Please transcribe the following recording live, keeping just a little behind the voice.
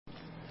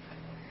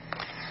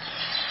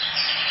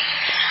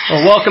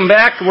Well, welcome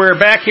back. We're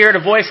back here to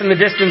Voice in the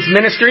Distance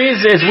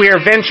Ministries as we are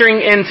venturing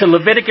into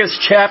Leviticus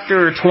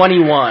chapter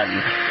 21.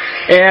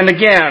 And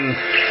again,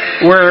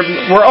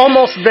 we're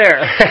almost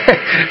there.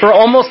 We're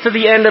almost to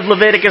the end of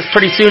Leviticus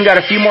pretty soon.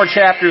 Got a few more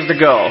chapters to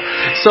go.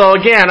 So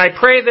again, I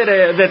pray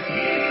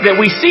that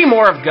we see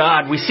more of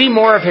God. We see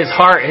more of His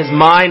heart, His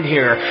mind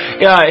here,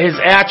 His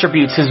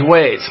attributes, His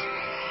ways.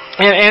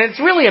 And it's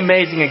really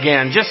amazing,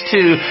 again, just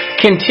to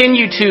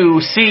continue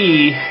to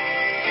see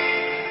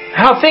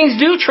how things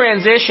do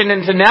transition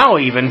into now,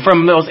 even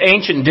from those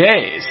ancient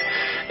days.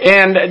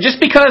 And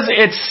just because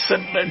it's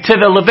to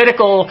the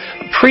Levitical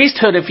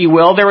priesthood, if you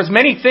will, there was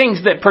many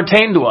things that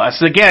pertain to us.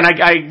 Again,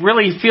 I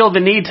really feel the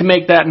need to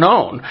make that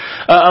known.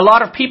 A lot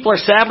of people are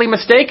sadly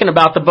mistaken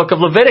about the book of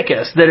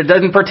Leviticus, that it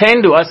doesn't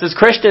pertain to us as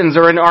Christians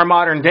or in our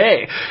modern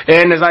day.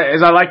 And as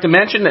I like to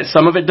mention, that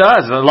some of it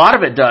does, a lot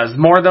of it does,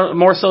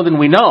 more so than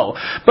we know.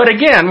 But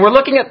again, we're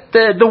looking at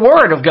the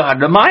Word of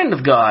God, the mind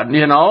of God,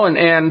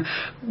 and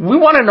we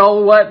want to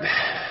know what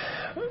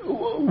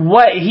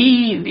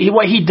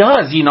he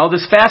does,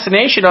 this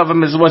fascination of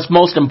him is what's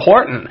most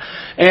important.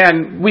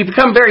 And we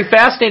become very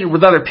fascinated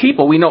with other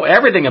people. We know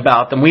everything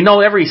about them. We know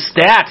every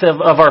stat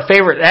of our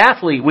favorite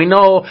athlete. We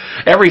know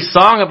every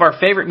song of our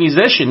favorite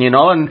musician,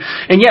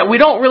 and yet we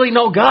don't really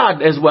know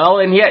God as well,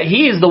 and yet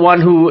He's the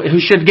one who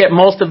should get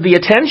most of the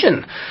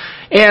attention.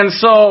 And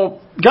so,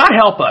 God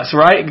help us,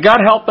 right? God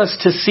help us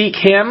to seek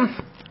Him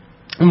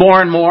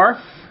more and more.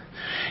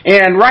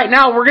 And right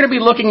now we're going to be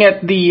looking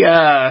at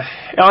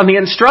on the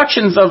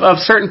instructions of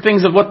certain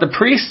things of what the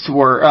priests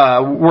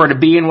were to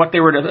be and what they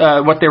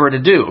were to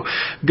do.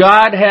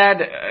 God had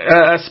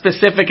a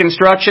specific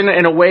instruction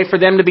and a way for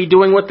them to be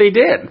doing what they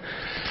did,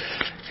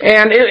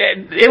 and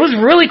it was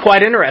really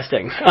quite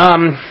interesting.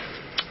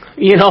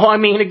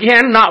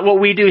 Again, not what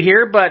we do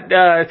here, but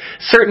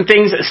certain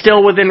things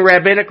still within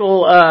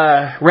rabbinical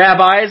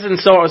rabbis and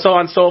so on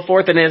and so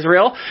forth in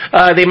Israel.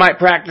 They might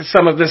practice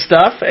some of this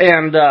stuff,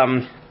 and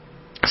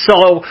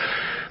so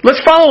let's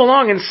follow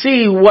along and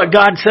see what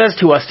God says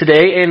to us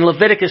today in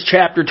Leviticus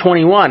chapter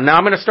 21. Now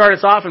I'm going to start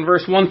us off in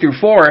verse 1 through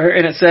 4,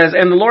 and it says,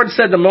 "And the Lord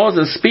said to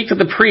Moses, Speak to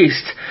the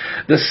priests,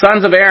 the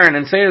sons of Aaron,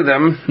 and say to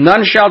them,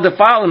 None shall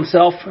defile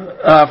himself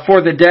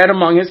for the dead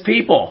among his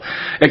people,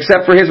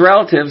 except for his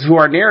relatives who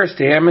are nearest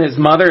to him, his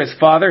mother, his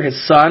father, his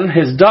son,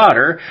 his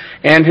daughter,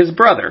 and his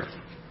brother.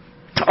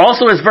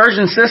 Also his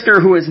virgin sister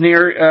who is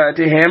near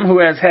to him, who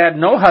has had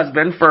no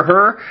husband, for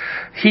her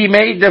he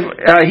may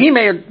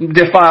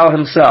defile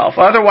himself.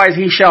 Otherwise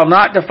he shall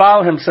not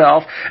defile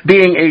himself,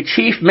 being a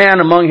chief man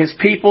among his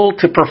people,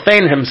 to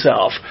profane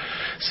himself."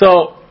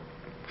 So,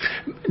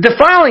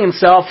 defiling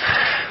himself,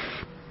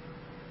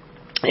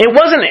 it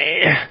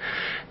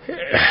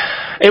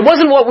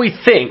wasn't what we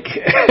think,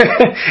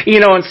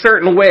 in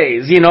certain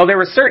ways. There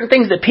were certain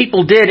things that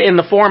people did in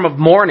the form of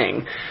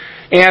mourning,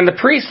 and the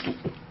priests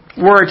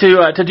were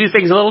to do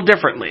things a little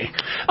differently.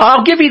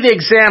 I'll give you the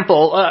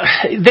example.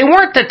 They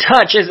weren't to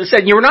touch, as it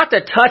said, you were not to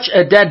touch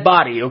a dead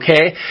body,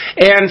 okay?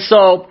 And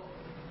so,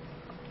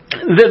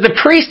 the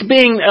priest,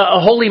 being a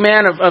holy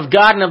man of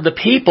God and of the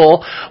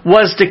people,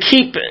 was to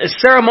keep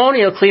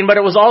ceremonial clean, but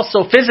it was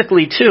also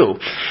physically too.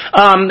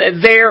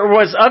 There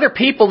was other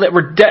people that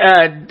were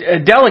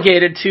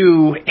delegated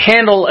to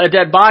handle a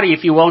dead body,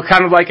 if you will,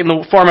 kind of like in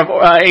the form of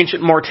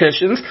ancient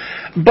morticians.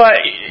 But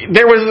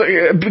there was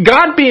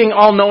God, being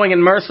all-knowing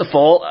and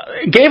merciful,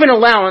 gave an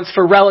allowance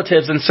for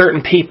relatives and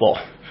certain people.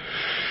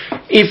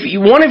 If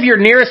one of your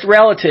nearest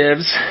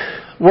relatives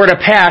were to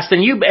pass,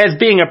 then you, as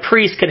being a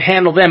priest, could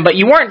handle them. But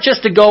you weren't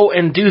just to go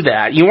and do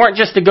that. You weren't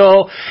just to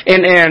go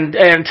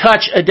and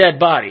touch a dead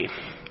body,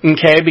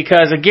 okay?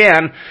 Because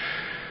again,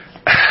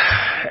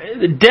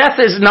 death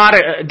is not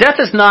a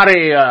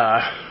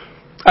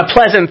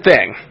pleasant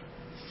thing.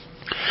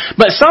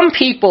 But some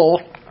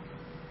people,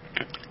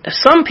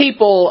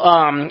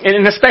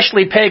 and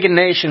especially pagan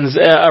nations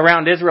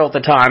around Israel at the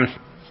time,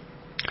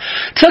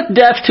 took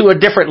death to a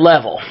different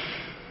level.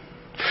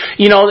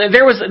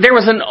 There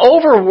was an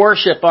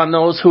over-worship on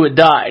those who had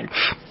died.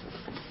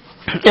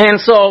 And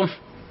so,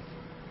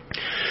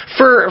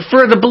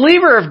 for the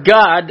believer of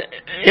God,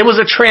 it was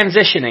a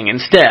transitioning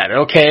instead,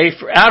 okay?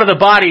 Out of the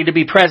body to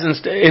be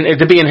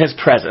in His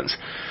presence.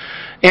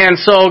 And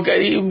so,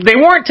 they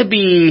weren't to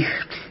be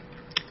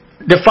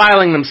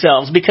defiling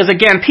themselves, because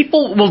again,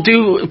 people will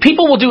do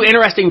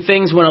interesting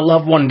things when a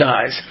loved one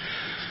dies.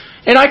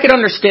 And I could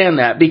understand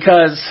that,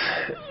 because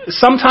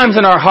sometimes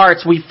in our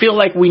hearts we feel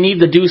like we need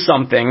to do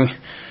something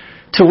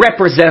to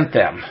represent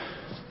them.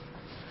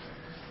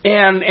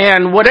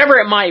 And whatever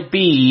it might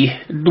be,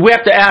 we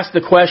have to ask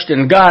the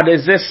question, God,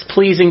 is this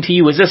pleasing to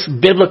you? Is this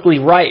biblically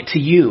right to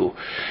you?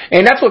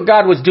 And that's what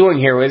God was doing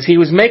here, was He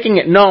was making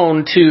it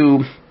known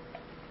to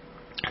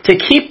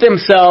keep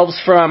themselves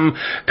from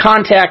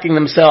contacting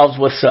themselves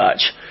with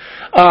such.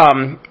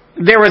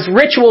 There was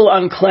ritual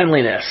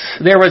uncleanliness.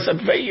 There was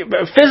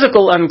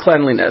physical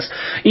uncleanliness.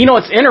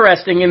 It's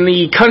interesting, in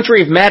the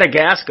country of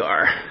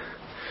Madagascar,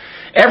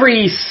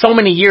 every so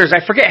many years, I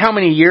forget how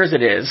many years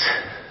it is,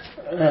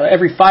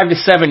 every 5 to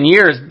 7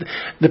 years,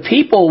 the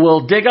people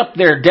will dig up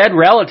their dead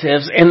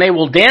relatives and they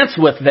will dance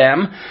with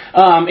them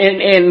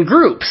in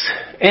groups.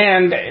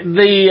 And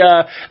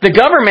the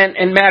government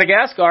in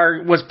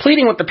Madagascar was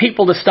pleading with the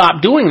people to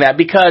stop doing that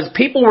because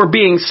people were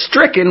being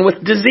stricken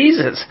with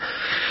diseases.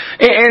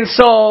 And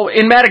so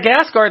in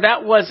Madagascar,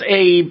 that was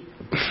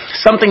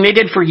something they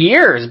did for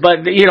years, but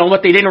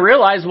what they didn't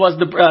realize was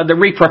the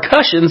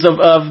repercussions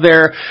of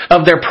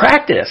their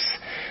practice.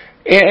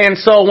 And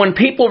so when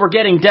people were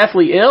getting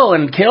deathly ill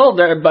and killed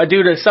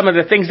due to some of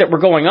the things that were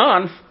going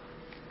on,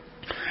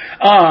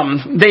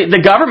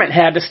 the government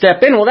had to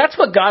step in. Well, that's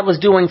what God was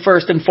doing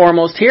first and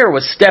foremost here,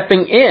 was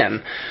stepping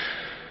in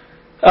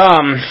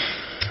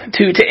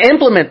to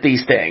implement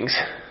these things,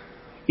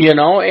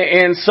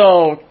 and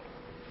so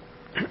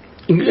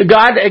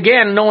God,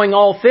 again, knowing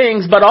all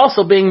things, but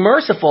also being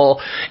merciful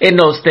in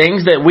those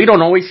things that we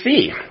don't always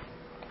see.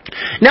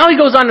 Now he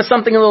goes on to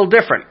something a little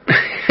different.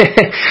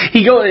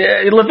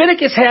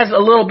 Leviticus has a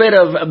little bit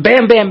of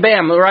bam, bam,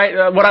 bam,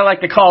 right? What I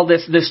like to call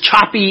this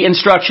choppy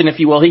instruction, if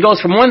you will. He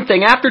goes from one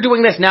thing, after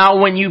doing this, now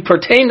when you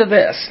pertain to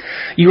this,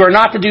 you are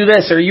not to do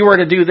this, or you are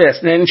to do this.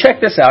 And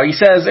check this out. He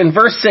says in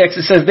verse 6,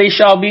 it says, they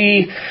shall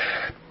be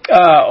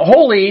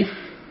holy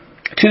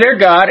to their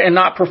God and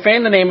not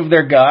profane the name of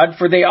their God,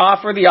 for they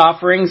offer the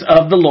offerings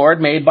of the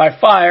Lord made by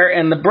fire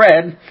and the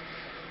bread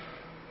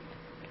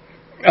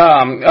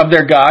of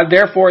their God,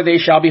 therefore they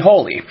shall be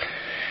holy.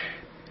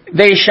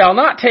 They shall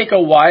not take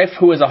a wife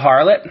who is a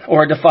harlot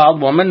or a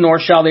defiled woman, nor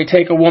shall they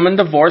take a woman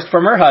divorced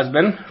from her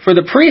husband, for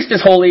the priest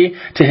is holy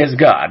to his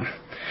God.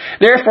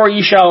 Therefore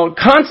ye shall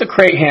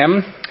consecrate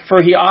him,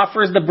 for he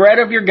offers the bread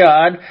of your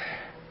God.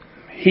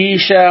 He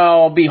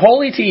shall be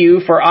holy to you,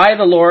 for I,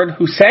 the Lord,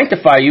 who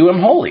sanctify you, am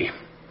holy.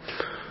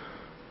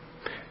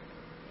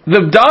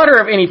 The daughter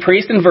of any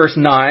priest, in verse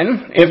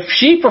 9, if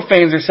she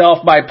profanes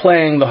herself by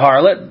playing the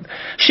harlot,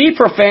 she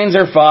profanes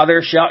her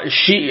father,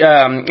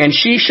 and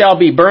she shall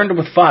be burned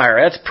with fire.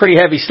 That's pretty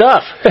heavy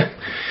stuff.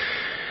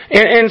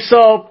 and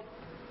so,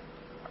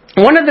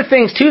 one of the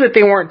things, too, that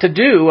they weren't to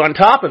do on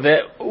top of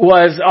it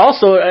was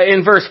also,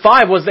 in verse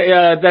 5, was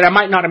that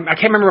I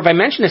can't remember if I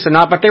mentioned this or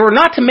not, but they were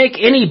not to make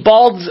any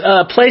bald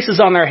places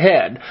on their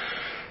head.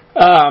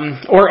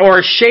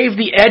 Or shave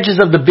the edges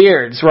of the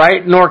beards,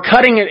 right? Nor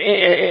cutting it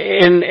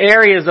in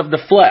areas of the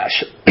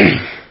flesh.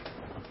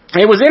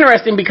 It was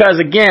interesting because,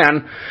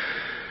 again,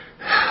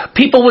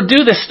 people would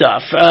do this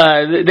stuff.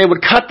 They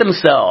would cut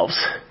themselves.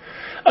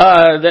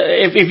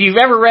 If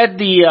you've ever read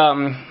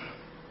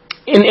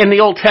in the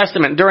Old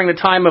Testament, during the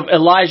time of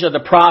Elijah the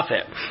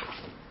prophet,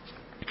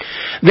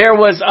 there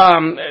was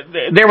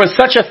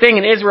such a thing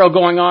in Israel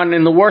going on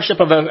in the worship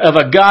of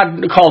a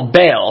god called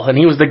Baal, and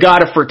he was the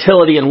god of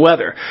fertility and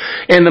weather.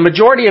 And the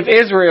majority of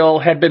Israel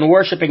had been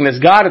worshiping this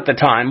god at the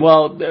time.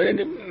 Well,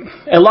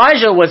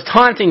 Elijah was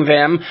taunting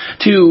them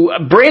to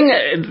bring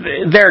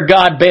their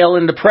god Baal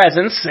into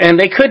presence, and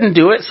they couldn't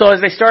do it. So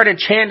as they started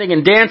chanting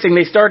and dancing,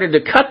 they started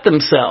to cut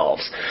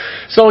themselves.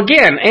 So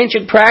again,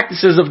 ancient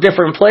practices of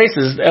different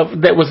places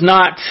that was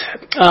not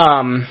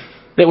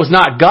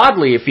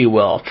godly, if you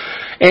will.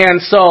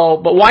 And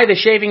so, but why the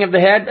shaving of the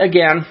head?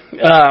 Again,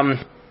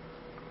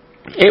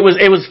 it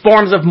was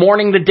forms of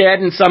mourning the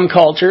dead in some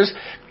cultures.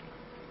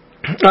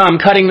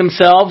 Cutting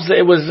themselves.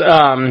 It was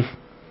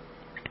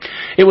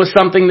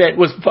something that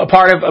was a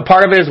part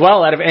of it as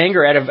well, out of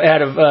anger,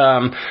 out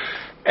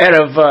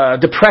of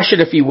depression,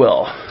 if you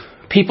will.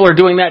 People are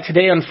doing that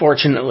today,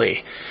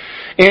 unfortunately.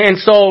 And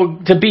so,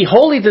 to be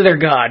holy to their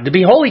God, to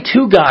be holy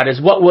to God,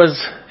 is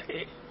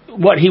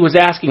what he was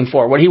asking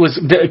for, what he was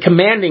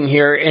commanding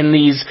here in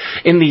these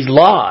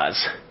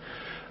laws,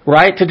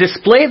 right? To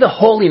display the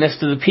holiness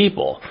to the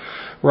people,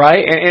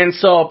 right? And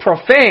so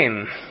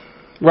profane,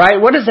 right?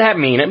 What does that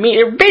mean?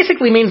 It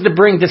basically means to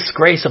bring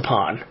disgrace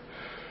upon,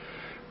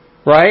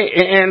 right?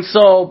 And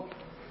so,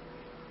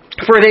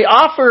 for they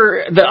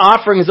offer the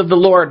offerings of the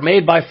Lord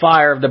made by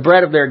fire of the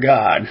bread of their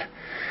God.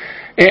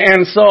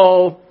 And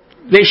so,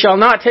 they shall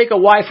not take a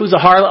wife who's a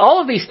harlot. All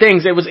of these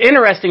things, it was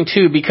interesting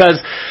too, because,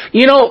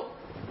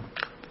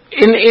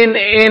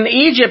 in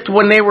Egypt,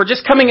 when they were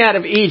just coming out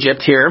of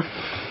Egypt here,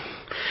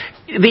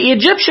 the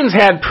Egyptians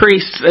had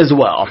priests as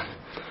well.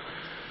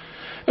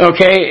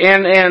 Okay,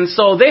 and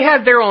so they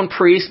had their own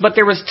priests, but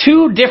there was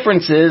two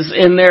differences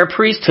in their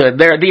priesthood.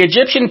 The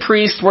Egyptian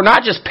priests were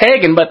not just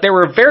pagan, but they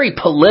were very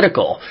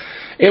political.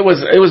 It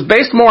was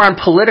based more on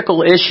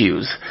political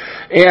issues.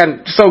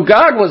 And so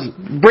God was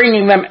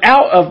bringing them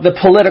out of the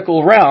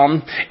political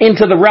realm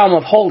into the realm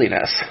of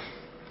holiness.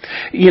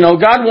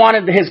 God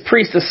wanted his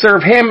priests to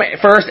serve him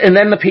first and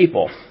then the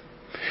people.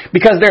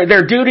 Because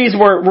their duties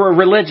were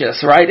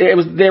religious, right?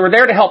 They were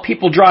there to help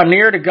people draw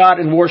near to God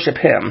and worship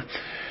him.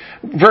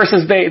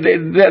 Versus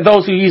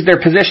those who used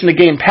their position to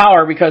gain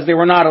power because they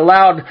were not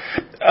allowed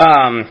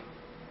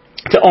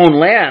to own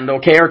land,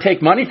 okay, or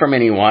take money from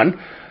anyone.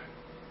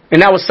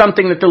 And that was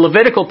something that the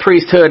Levitical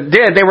priesthood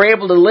did. They were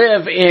able to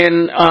live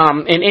in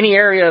any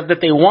area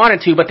that they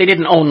wanted to, but they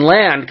didn't own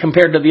land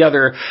compared to the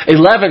other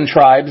 11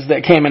 tribes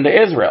that came into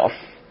Israel.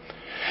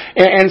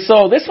 And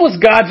so this was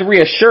God's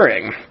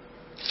reassuring.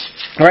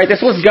 All right,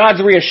 this was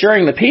God's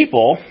reassuring the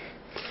people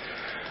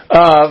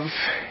of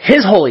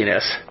His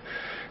holiness.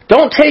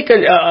 Don't take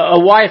a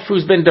wife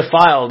who's been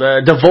defiled,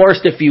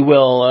 divorced, if you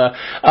will,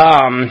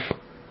 and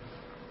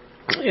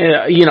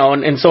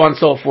so on and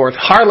so forth.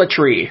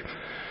 Harlotry,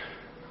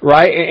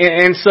 right?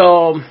 And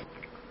so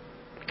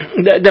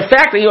the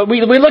fact that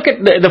we look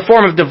at the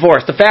form of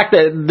divorce, the fact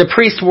that the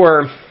priests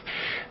were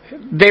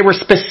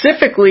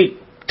specifically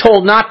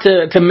told not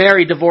to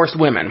marry divorced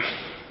women.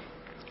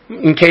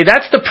 Okay,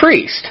 that's the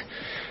priest.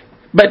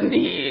 But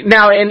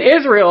now in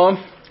Israel,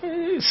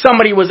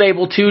 somebody was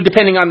able to,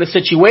 depending on the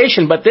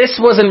situation, but this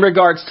was in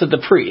regards to the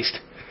priest.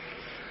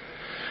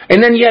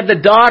 And then you had the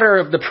daughter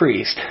of the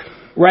priest,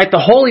 right? The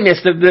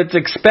holiness that's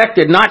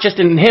expected, not just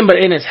in him, but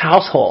in his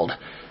household.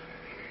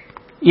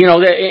 You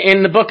know,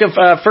 in the book of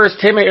 1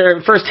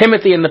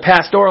 Timothy and the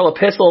pastoral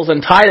epistles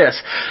and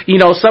Titus, you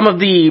know, some of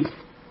the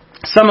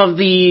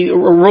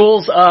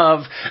rules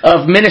of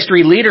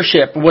ministry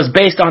leadership was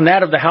based on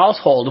that of the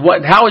household.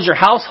 How is your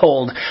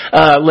household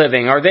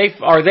living? Are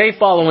they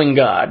following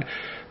God?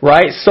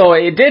 Right? So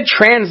it did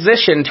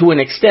transition to an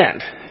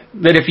extent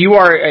that if you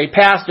are a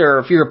pastor, or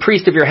if you're a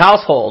priest of your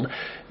household,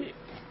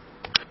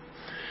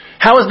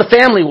 how is the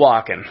family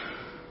walking?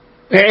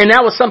 And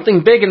that was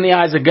something big in the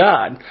eyes of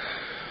God.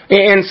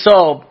 And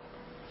so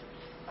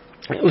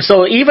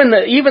even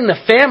the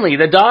family,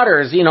 the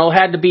daughters, you know,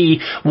 had to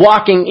be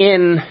walking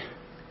in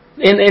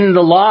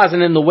the laws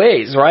and in the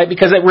ways, right?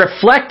 Because it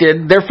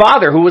reflected their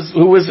father, who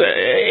was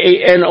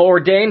an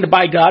ordained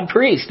by God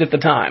priest at the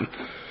time.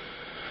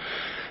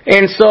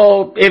 And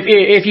so,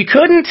 if you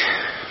couldn't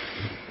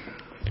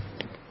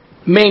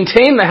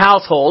maintain the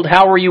household,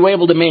 how were you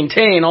able to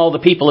maintain all the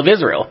people of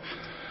Israel?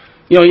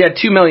 You know, you had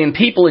 2 million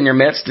people in your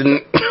midst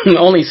and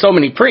only so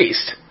many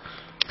priests.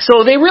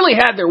 So they really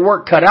had their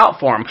work cut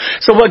out for them.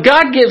 So what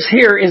God gives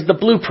here is the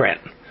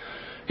blueprint.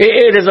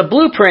 It is a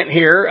blueprint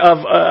here of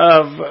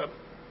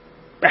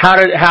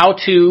how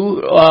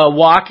to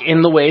walk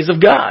in the ways of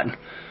God.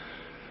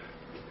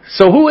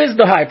 So who is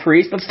the high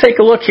priest? Let's take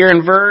a look here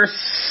in verse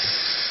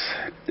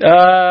 10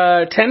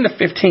 to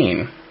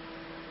 15.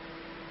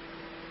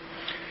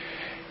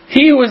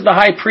 He who is the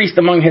high priest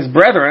among his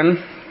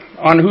brethren,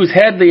 on whose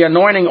head the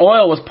anointing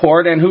oil was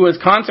poured, and who is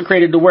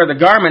consecrated to wear the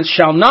garments,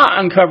 shall not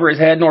uncover his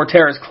head nor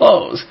tear his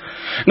clothes.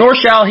 Nor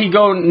shall he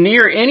go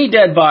near any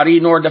dead body,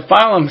 nor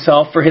defile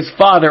himself for his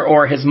father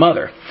or his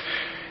mother.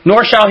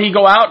 Nor shall he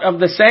go out of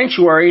the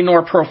sanctuary,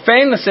 nor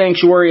profane the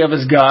sanctuary of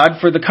his God,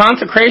 for the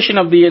consecration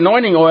of the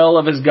anointing oil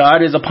of his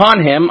God is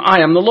upon him. I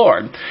am the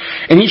Lord.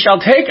 And he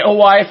shall take a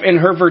wife in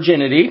her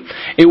virginity,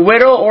 a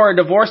widow or a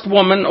divorced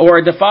woman, or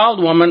a defiled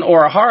woman,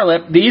 or a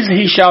harlot. These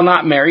he shall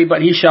not marry,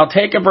 but he shall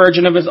take a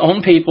virgin of his own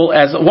people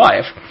as a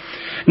wife.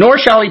 Nor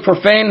shall he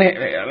profane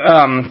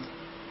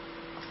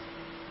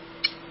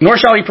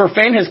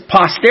his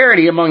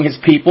posterity among his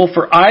people,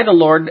 for I, the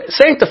Lord,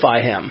 sanctify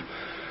him.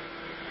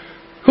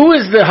 Who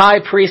is the high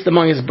priest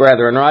among his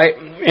brethren, right?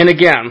 And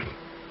again,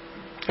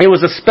 it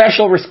was a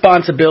special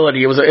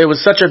responsibility. It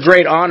was such a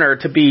great honor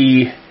to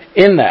be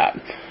in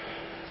that.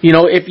 You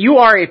know, if you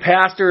are a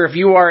pastor, if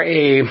you're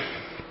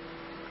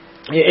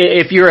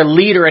a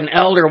leader, an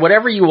elder,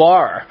 whatever you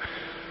are,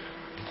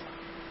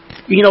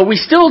 you know, we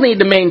still need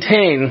to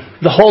maintain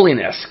the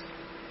holiness.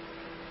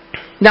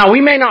 Now,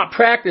 we may not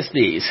practice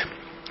these.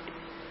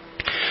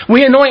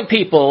 We anoint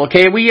people,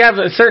 okay? We have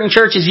certain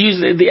churches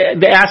use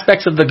the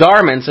aspects of the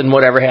garments and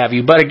whatever have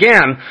you. But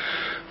again,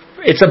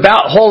 it's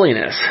about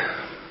holiness.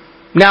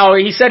 Now,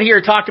 he said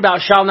here, talked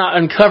about shall not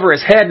uncover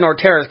his head nor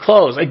tear his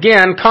clothes.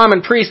 Again,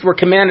 common priests were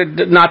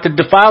commanded not to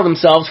defile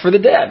themselves for the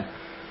dead.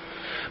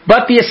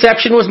 But the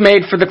exception was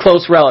made for the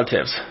close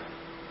relatives.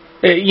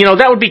 You know,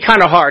 that would be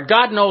kind of hard.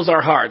 God knows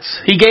our hearts.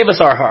 He gave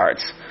us our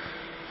hearts.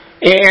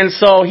 And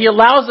so He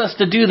allows us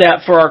to do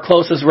that for our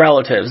closest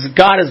relatives.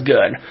 God is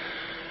good.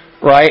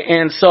 Right?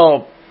 And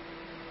so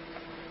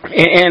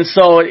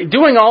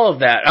doing all of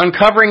that,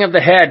 uncovering of the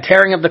head,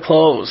 tearing of the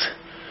clothes,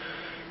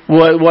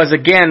 was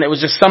again, it was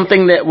just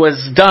something that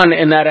was done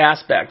in that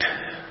aspect.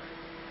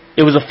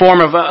 It was a form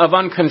of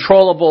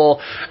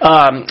uncontrollable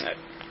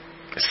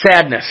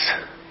sadness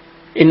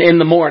in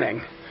the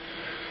morning.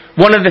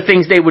 One of the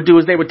things they would do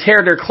is they would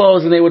tear their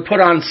clothes and they would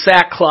put on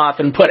sackcloth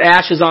and put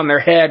ashes on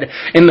their head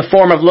in the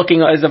form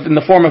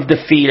of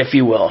defeat, if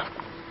you will.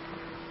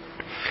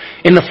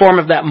 In the form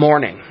of that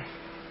mourning.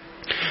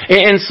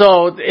 And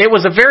so it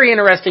was a very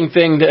interesting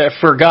thing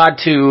for God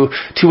to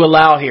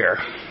allow here.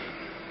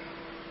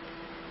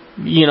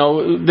 You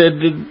know,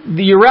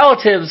 your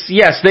relatives,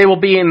 yes, they will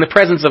be in the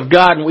presence of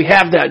God, and we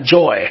have that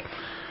joy.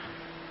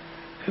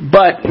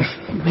 But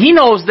He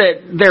knows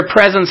that their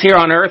presence here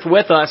on earth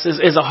with us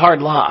is a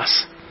hard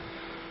loss.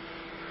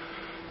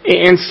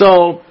 And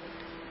so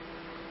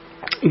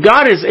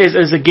God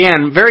is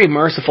again very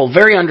merciful,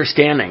 very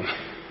understanding.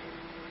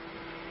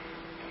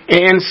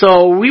 And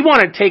so we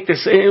want to take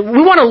this, we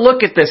want to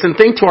look at this and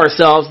think to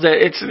ourselves that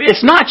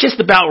it's not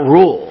just about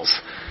rules.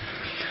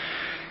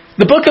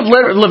 The book of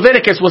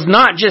Leviticus was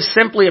not just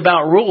simply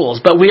about rules,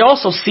 but we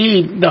also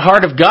see the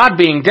heart of God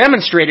being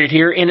demonstrated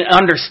here in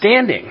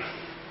understanding.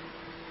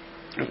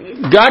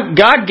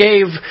 God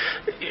gave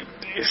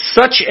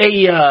such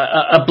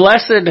a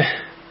blessed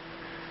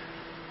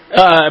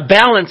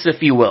balance,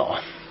 if you will.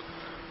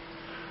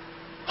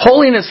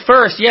 Holiness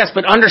first, yes,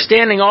 but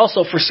understanding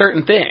also for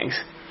certain things.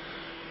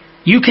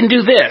 You can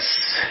do this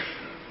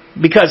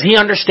because He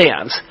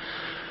understands,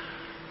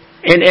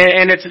 and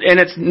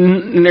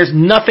there's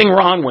nothing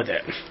wrong with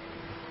it.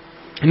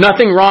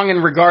 Nothing wrong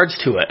in regards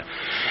to it,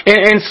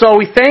 and so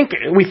we thank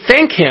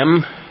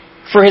Him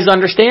for His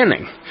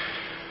understanding.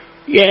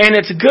 Yeah, and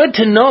it's good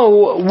to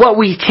know what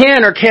we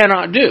can or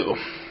cannot do.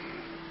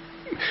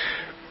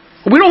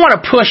 We don't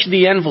want to push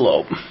the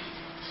envelope.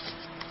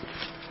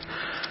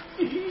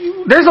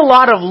 There's a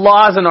lot of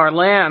laws in our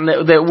land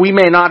that we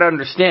may not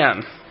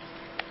understand.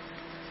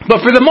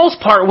 But for the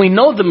most part, we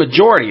know the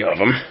majority of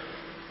them.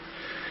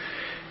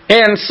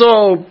 And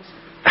so,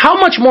 how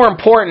much more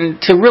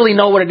important to really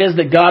know what it is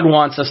that God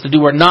wants us to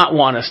do or not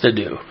want us to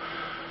do?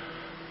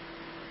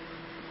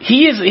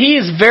 He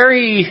is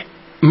very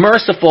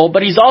merciful,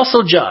 but He's also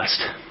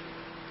just.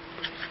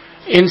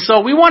 And so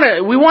we want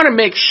to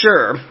make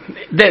sure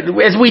that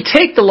as we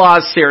take the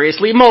laws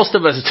seriously, most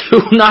of us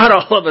do, not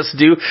all of us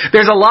do.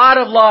 There's a lot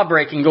of law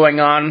breaking going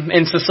on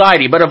in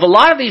society, but if a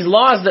lot of these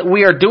laws that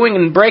we are doing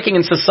and breaking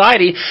in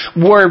society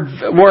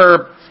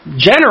were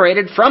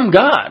generated from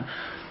God.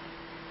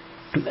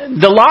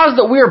 The laws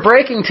that we are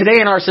breaking today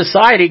in our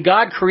society,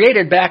 God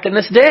created back in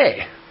this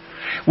day.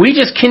 We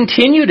just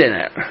continued in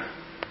it.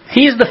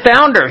 He's the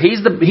founder.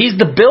 He's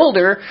the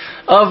builder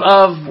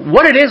of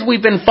what it is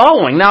we've been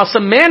following. Now,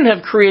 some men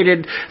have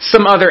created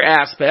some other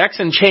aspects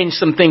and changed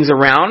some things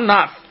around.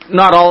 Not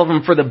all of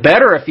them for the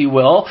better, if you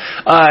will,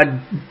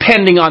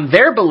 depending on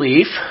their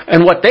belief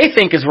and what they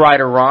think is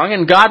right or wrong.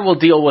 And God will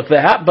deal with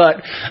that.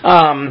 But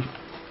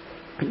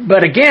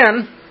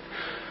again,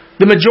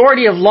 the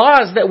majority of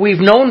laws that we've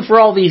known for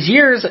all these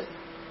years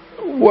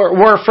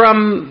were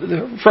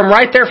from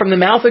right there from the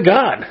mouth of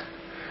God.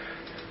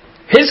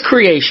 His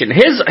creation,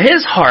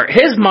 His heart,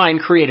 His mind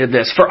created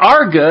this for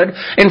our good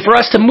and for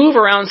us to move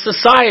around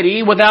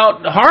society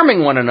without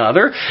harming one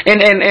another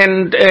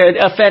and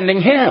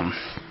offending Him.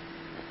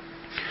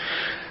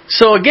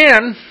 So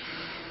again,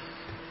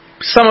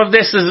 some of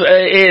this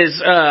is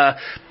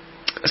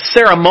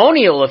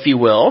ceremonial, if you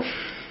will,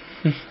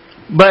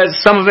 but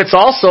some of it's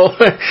also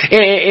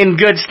in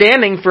good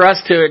standing for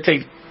us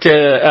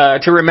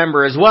to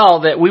remember as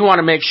well, that we want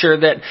to make sure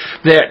that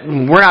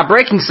we're not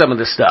breaking some of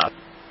this stuff.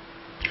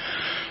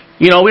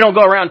 We don't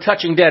go around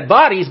touching dead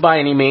bodies by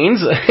any means,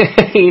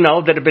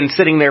 that have been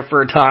sitting there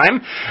for a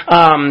time,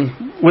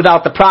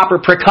 without the proper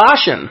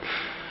precaution.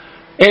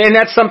 And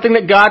that's something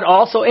that God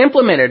also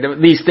implemented,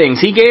 these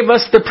things. He gave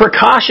us the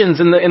precautions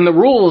and the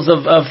rules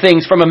of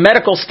things from a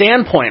medical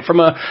standpoint, from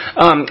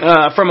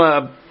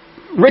a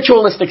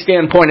ritualistic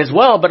standpoint as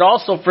well, but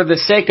also for the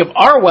sake of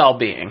our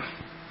well-being.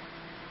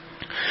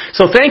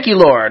 So thank you,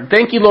 Lord.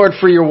 Thank you, Lord,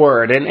 for your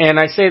word. And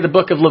I say the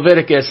book of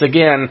Leviticus,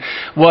 again,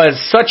 was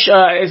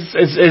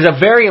is a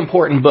very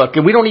important book.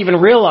 And we don't even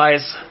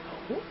realize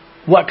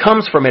what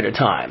comes from it at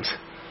times.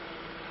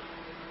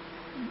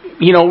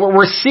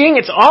 We're seeing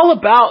it's all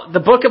about, the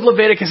book of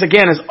Leviticus,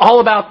 again, is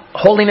all about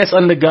holiness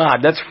unto God.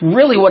 That's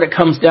really what it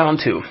comes down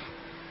to.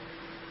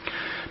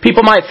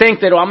 People might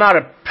think that, I'm not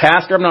a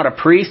pastor, I'm not a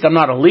priest, I'm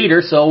not a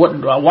leader, so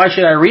why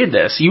should I read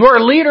this? You are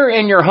a leader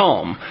in your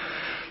home.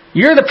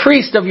 You're the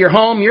priest of your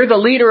home. You're the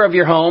leader of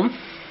your home.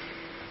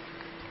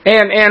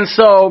 And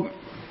so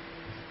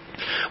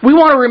we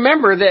want to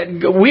remember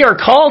that we are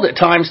called at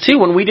times too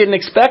when we didn't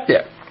expect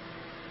it.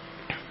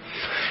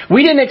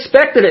 We didn't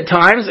expect it at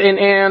times,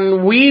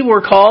 and we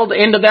were called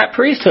into that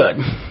priesthood.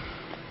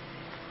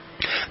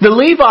 The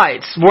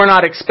Levites were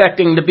not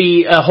expecting to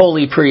be a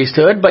holy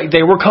priesthood, but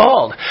they were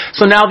called.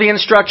 So now the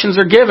instructions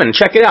are given.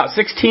 Check it out,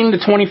 16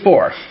 to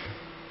 24.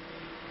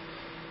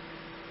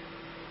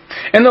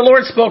 And the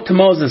Lord spoke to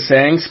Moses,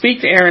 saying,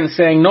 Speak to Aaron,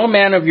 saying, No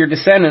man of your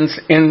descendants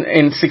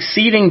in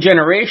succeeding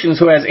generations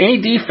who has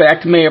any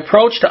defect may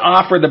approach to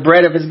offer the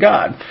bread of his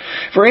God.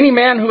 For any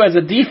man who has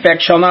a defect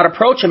shall not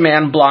approach a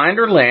man blind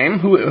or lame,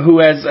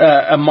 who has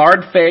a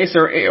marred face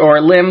or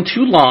a limb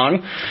too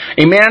long,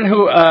 a man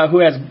who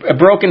has a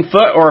broken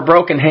foot or a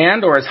broken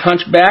hand, or is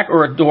hunchback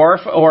or a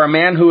dwarf, or a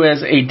man who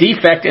has a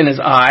defect in his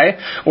eye,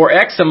 or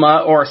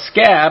eczema, or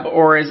scab,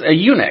 or is a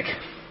eunuch.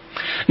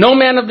 No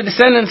man of the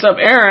descendants of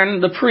Aaron,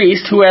 the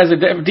priest, who has a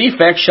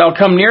defect, shall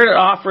come near to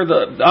offer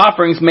the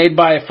offerings made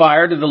by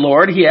fire to the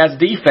Lord. He has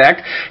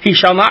defect. He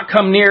shall not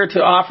come near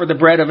to offer the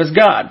bread of his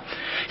God.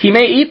 He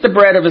may eat the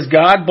bread of his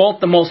God,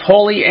 both the most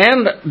holy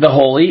and the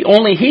holy.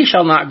 Only he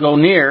shall not go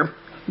near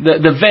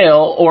the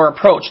veil or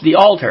approach the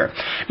altar,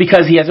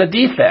 because he has a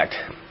defect,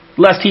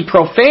 lest he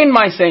profane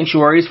my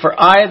sanctuaries, for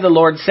I, the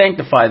Lord,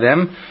 sanctify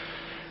them.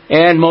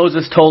 And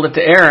Moses told it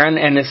to Aaron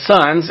and his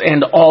sons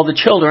and all the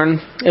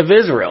children of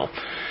Israel.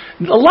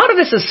 A lot of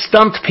this has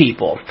stumped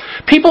people.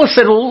 People have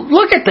said, well,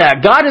 look at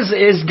that. God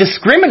is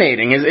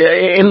discriminating, is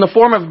in the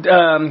form of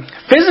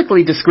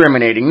physically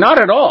discriminating.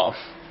 Not at all.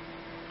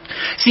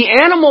 See,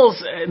 animals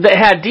that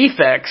had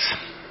defects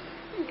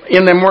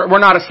in them were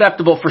not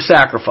acceptable for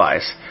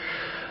sacrifice.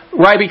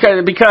 right?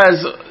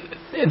 Because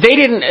they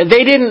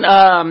didn't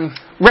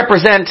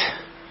represent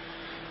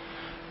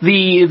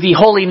the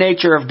holy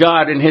nature of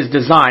God in His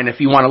design, if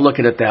you want to look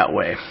at it that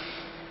way,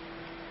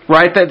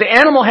 right? The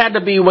animal had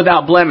to be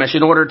without blemish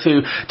in order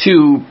to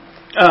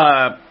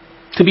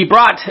be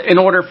brought in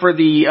order for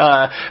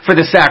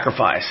the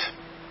sacrifice.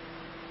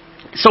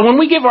 So when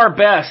we give our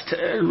best,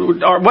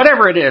 or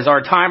whatever it is,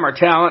 our time, our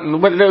talent,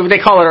 and what they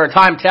call it, our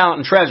time, talent,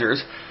 and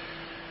treasures,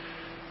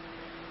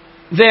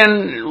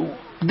 then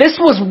this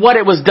was what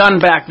it was done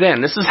back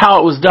then. This is how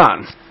it was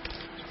done.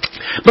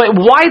 But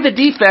why the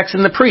defects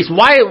in the priest?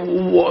 Why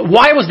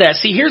was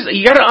that? See, you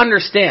got to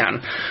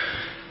understand.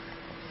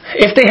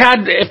 If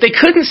they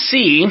couldn't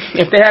see,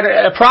 if they had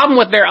a problem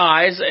with their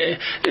eyes,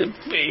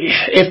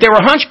 if they were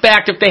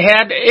hunchbacked, if they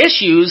had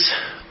issues,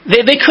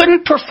 they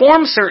couldn't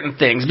perform certain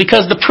things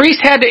because the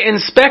priest had to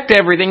inspect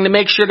everything to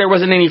make sure there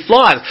wasn't any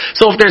flaws.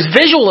 So if there's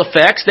visual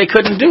effects, they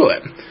couldn't do it.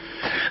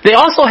 They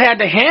also had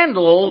to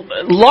handle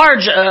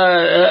large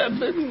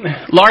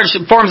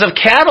forms of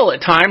cattle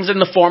at times in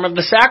the form of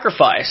the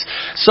sacrifice.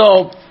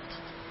 So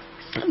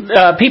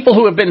people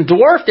who have been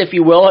dwarfed, if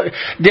you will,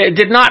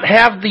 did not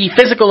have the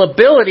physical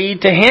ability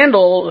to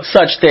handle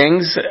such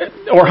things,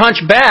 or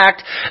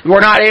hunchbacked, were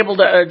not able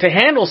to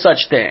handle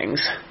such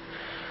things.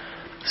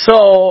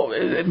 So,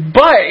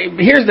 but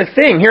here's the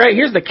thing.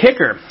 Here's the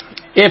kicker.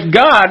 If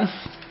God,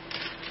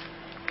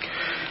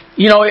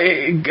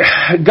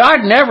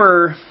 God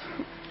never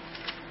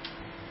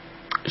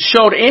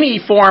showed any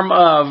form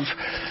of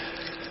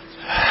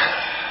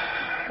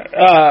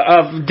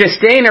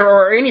disdain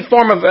or any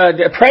form of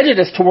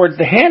prejudice towards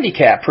the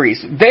handicapped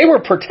priests. They were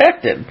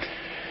protected,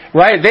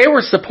 right? They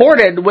were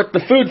supported with the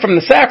food from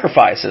the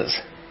sacrifices.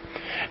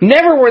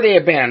 Never were they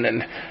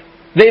abandoned.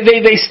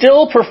 They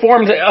still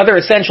performed other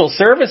essential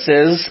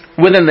services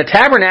within the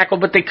tabernacle,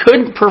 but they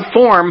couldn't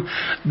perform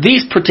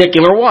these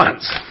particular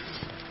ones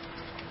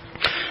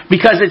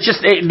because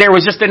there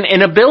was just an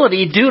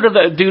inability due to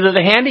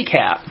the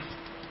handicap.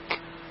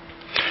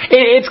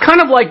 It's kind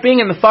of like being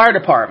in the fire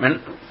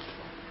department.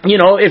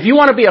 If you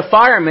want to be a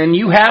fireman,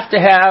 you have to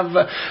have,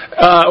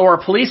 or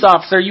a police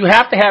officer, you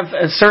have to have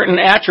certain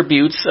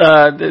attributes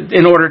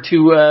in order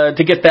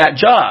to get that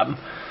job.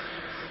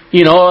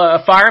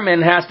 A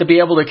fireman has to be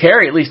able to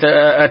carry at least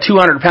a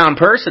 200-pound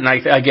person,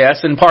 I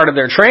guess, in part of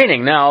their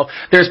training. Now,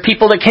 there's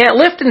people that can't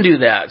lift and do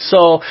that.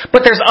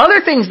 But there's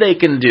other things they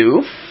can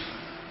do.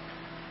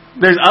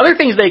 There's other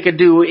things they could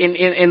do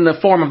in the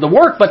form of the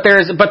work, but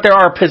there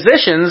are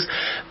positions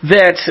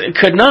that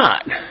could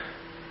not.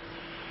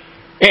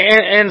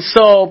 And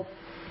so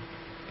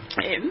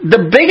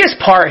the biggest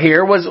part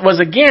here was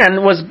again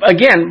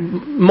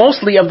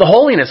mostly of the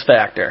holiness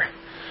factor.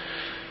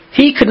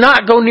 He could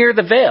not go near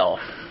the veil.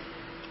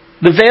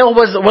 The veil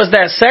was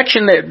that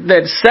section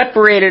that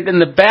separated in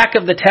the back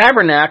of the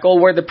tabernacle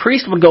where the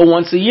priest would go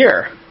once a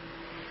year.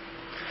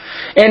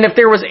 And if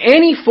there was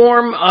any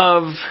form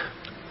of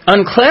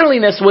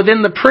uncleanliness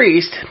within the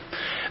priest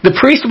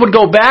would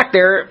go back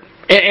there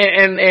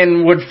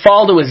and would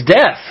fall to his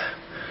death.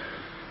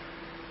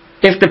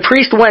 If the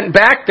priest went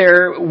back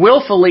there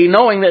willfully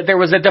knowing that there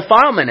was a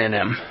defilement in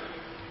him.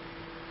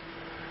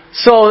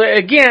 So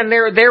again,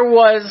 there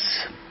was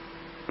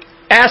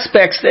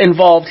aspects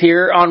involved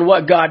here on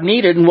what God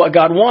needed and what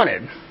God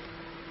wanted.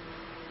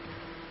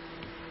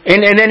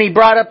 And then he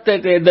brought up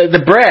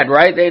the bread,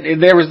 right?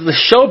 There was the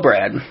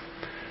showbread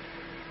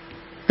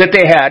that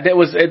they had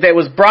that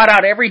was brought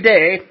out every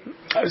day.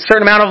 A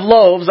certain amount of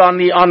loaves on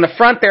the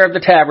front there of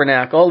the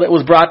tabernacle that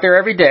was brought there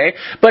every day,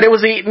 but it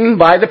was eaten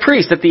by the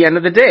priest at the end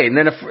of the day. And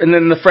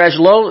then the fresh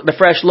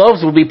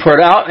loaves would be put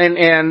out,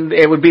 and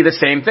it would be the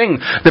same thing.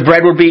 The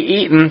bread would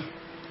be eaten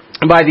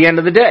by the end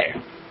of the day.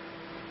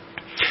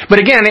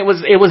 But again, it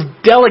was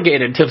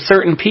delegated to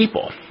certain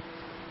people.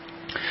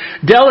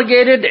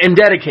 Delegated and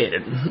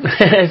dedicated.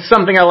 It's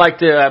something I like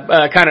to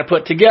kind of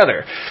put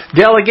together.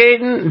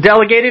 Delegated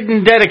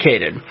and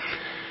dedicated.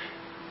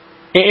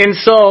 And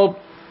so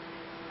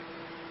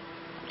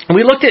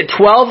we looked at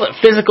 12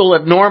 physical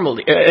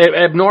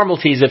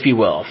abnormalities, if you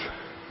will.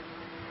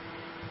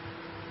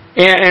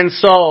 And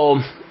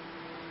so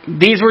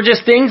these were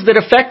just things that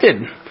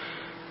affected.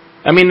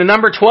 I mean, the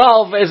number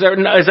 12 is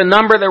a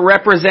number that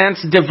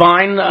represents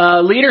divine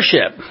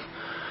leadership.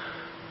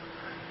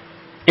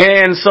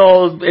 And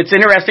so it's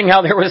interesting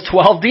how there was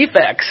 12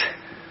 defects.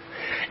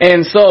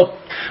 And so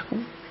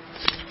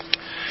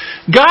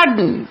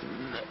God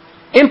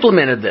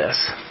implemented this.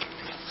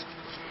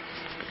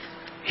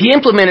 He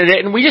implemented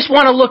it, and we just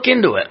want to look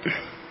into it.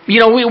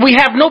 We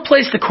have no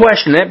place to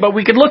question it, but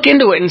we could look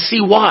into it and see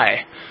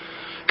why.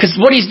 Because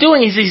what he's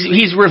doing is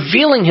he's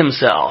revealing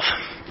himself.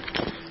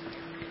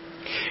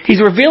 He's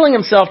revealing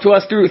himself to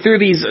us through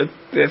these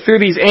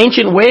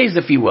ancient ways,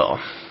 if you will.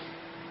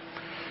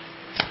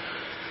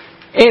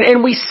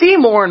 And we see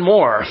more and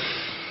more.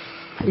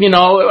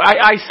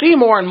 I see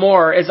more and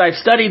more as I've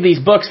studied these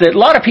books that a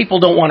lot of people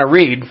don't want to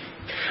read.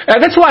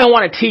 That's why I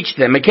want to teach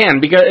them again,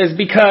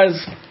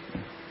 because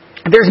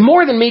there's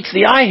more than meets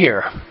the eye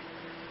here.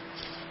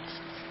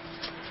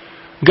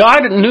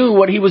 God knew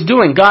what he was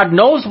doing. God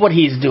knows what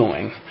he's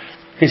doing.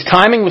 His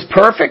timing was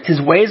perfect.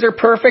 His ways are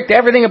perfect.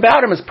 Everything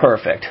about him is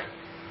perfect.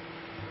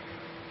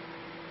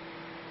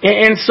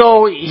 And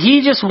so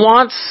he just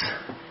wants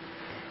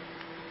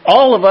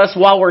all of us,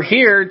 while we're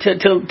here,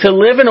 to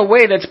live in a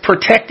way that's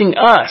protecting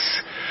us,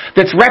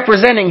 that's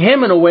representing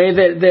him in a way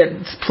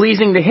that's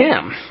pleasing to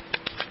him.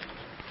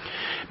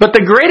 But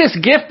the greatest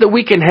gift that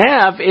we can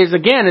have is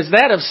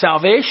that of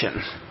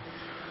salvation.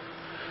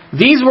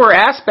 These were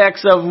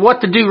aspects of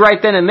what to do right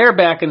then and there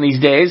back in these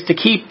days to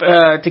keep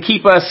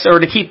us, or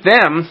to keep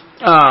them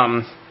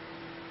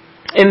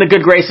in the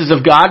good graces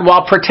of God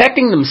while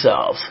protecting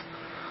themselves.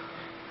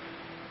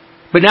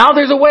 But now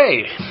there's a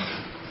way.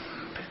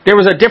 There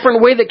was a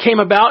different way that came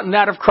about, and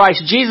that of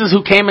Christ Jesus,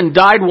 who came and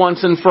died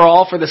once and for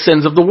all for the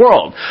sins of the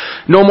world.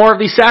 No more of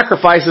these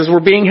sacrifices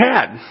were being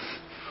had.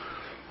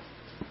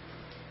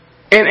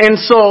 And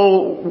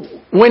so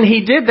when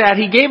he did that,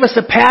 he gave us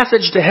a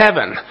passage to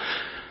heaven.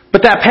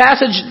 But that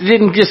passage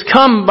didn't just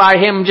come by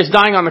him just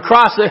dying on the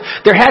cross.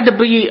 There had to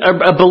be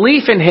a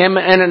belief in him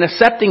and an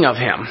accepting of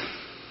him.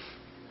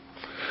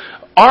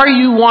 Are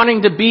you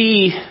wanting to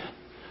be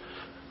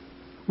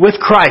with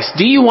Christ?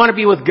 Do you want to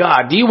be with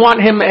God? Do you want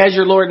him as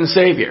your Lord and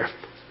Savior?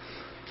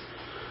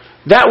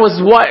 That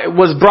was what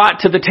was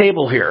brought to the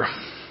table here.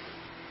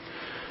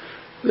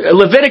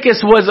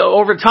 Leviticus was,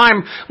 over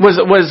time, was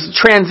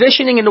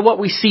transitioning into what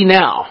we see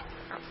now.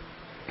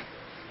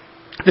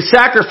 The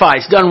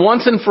sacrifice done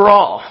once and for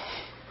all.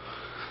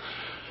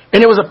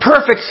 And it was a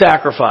perfect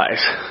sacrifice.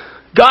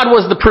 God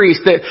was the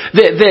priest that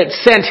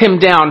sent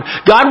him down.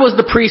 God was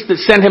the priest that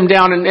sent him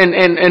down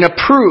and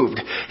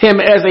approved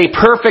him as a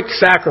perfect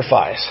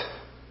sacrifice.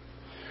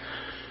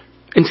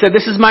 And said,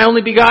 this is my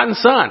only begotten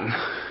Son.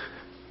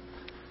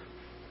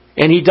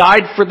 And he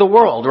died for the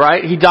world,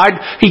 right? He died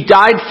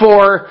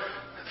for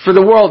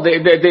the world.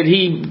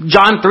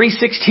 John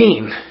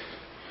 3:16.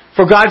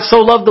 For God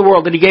so loved the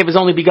world that he gave his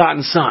only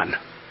begotten Son.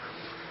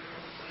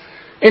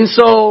 And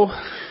so,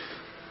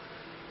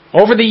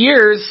 over the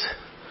years,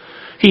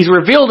 he's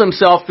revealed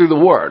himself through the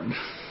Word.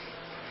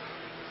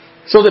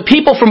 So that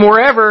people from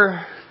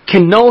wherever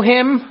can know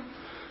him,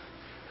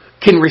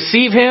 can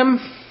receive him,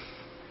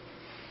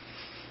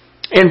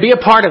 and be a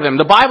part of him.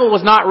 The Bible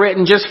was not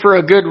written just for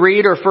a good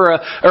read or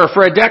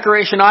for a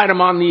decoration item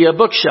on the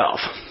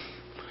bookshelf.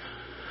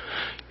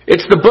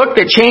 It's the book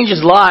that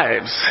changes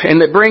lives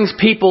and that brings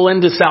people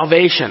into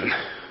salvation.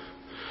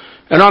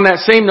 And on that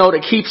same note,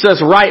 it keeps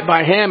us right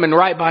by him and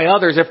right by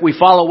others if we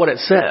follow what it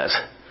says.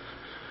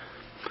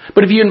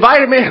 But if you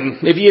invite him in,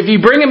 if you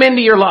bring him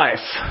into your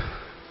life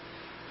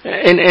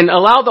and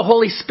allow the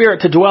Holy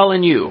Spirit to dwell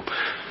in you,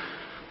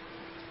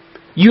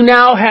 you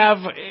now have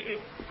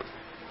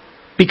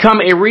become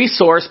a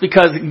resource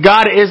because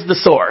God is the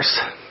source.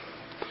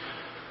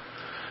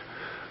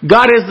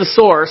 God is the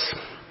source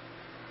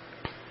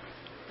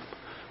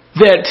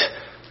that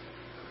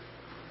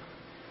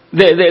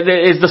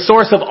is the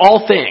source of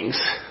all things.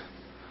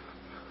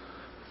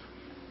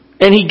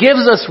 And he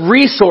gives us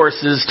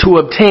resources to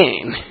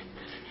obtain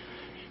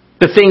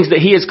the things that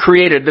he has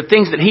created, the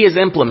things that he has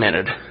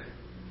implemented.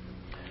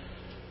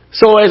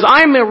 So as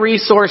I'm a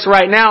resource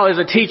right now as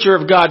a teacher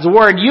of God's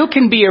Word, you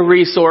can be a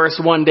resource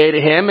one day to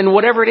him in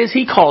whatever it is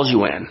he calls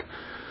you in.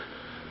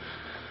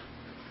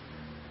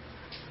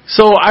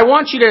 So I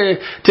want you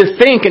to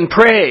think and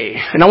pray,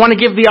 and I want to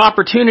give the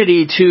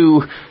opportunity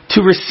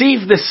to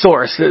receive this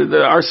source,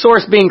 our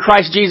source being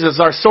Christ Jesus,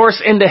 our source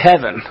into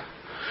heaven,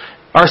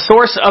 our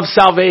source of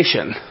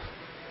salvation.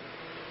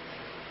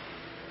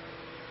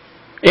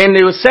 And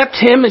to accept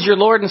him as your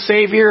Lord and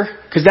Savior,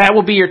 because that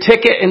will be your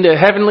ticket into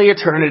heavenly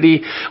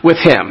eternity with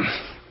him.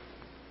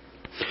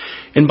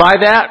 And by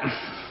that,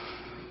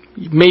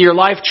 may your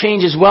life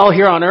change as well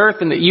here on earth,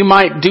 and that you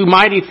might do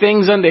mighty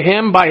things unto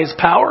him by his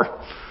power.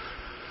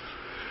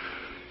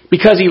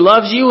 Because he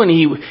loves you and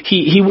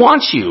he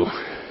wants you.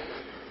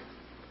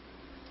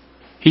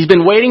 He's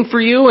been waiting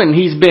for you, and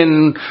he's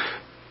been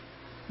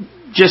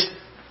just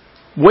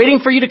waiting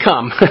for you to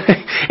come.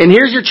 And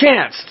here's your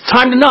chance. It's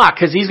time to knock,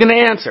 because he's going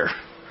to answer.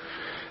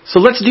 So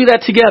let's do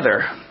that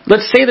together.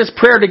 Let's say this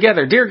prayer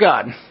together. Dear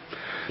God,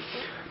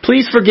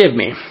 please forgive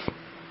me.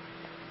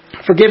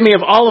 Forgive me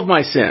of all of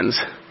my sins,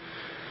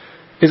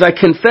 as I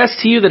confess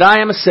to you that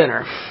I am a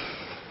sinner.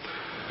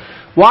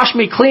 Wash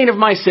me clean of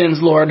my sins,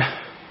 Lord,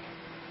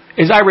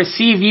 as I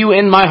receive you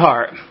in my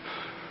heart.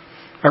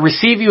 I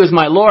receive you as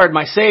my Lord,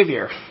 my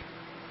Savior.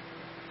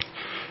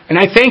 And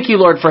I thank you,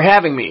 Lord, for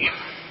having me.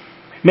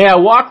 May I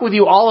walk with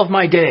you all of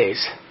my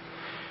days.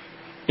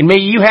 And may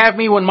you have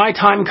me when my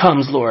time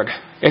comes, Lord,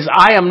 as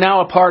I am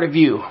now a part of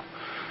you.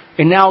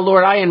 And now,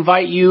 Lord, I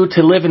invite you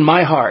to live in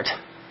my heart.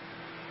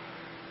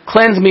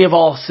 Cleanse me of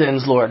all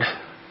sins, Lord,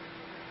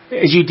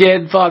 as you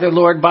did, Father,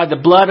 Lord, by the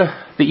blood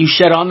that you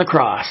shed on the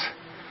cross.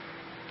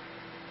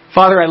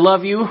 Father, I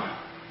love you.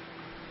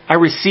 I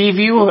receive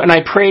you and I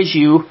praise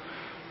you.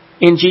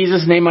 In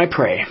Jesus' name I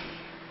pray.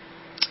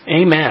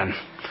 Amen.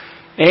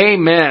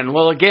 Amen.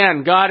 Well,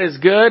 again, God is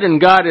good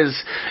and God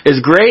is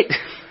great.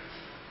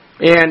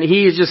 And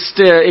he is just,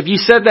 if you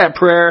said that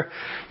prayer,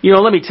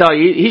 let me tell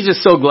you, He's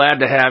just so glad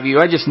to have you.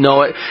 I just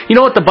know it. You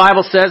know what the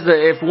Bible says? That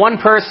if one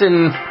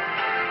person,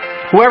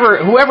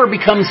 whoever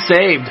becomes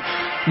saved,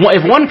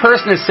 if one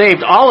person is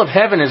saved, all of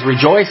heaven is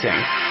rejoicing.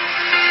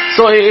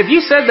 So if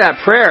you said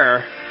that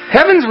prayer,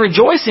 heaven's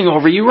rejoicing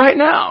over you right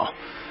now.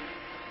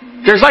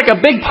 There's like a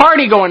big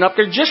party going up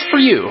there just for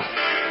you.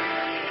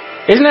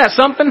 Isn't that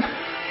something?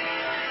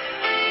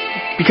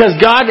 Because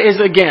God is,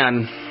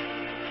 again,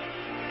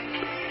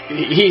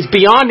 He's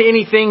beyond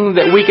anything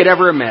that we could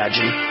ever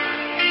imagine.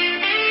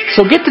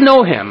 So get to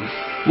know Him.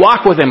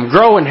 Walk with Him.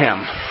 Grow in Him.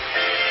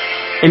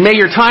 And may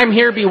your time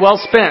here be well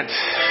spent,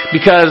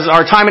 because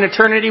our time in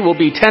eternity will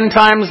be 10,000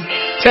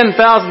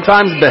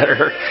 times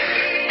better.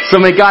 So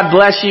may God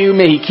bless you.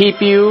 May He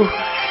keep you.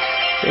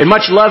 And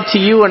much love to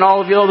you and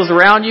all of those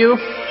around you.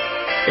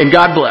 And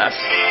God bless.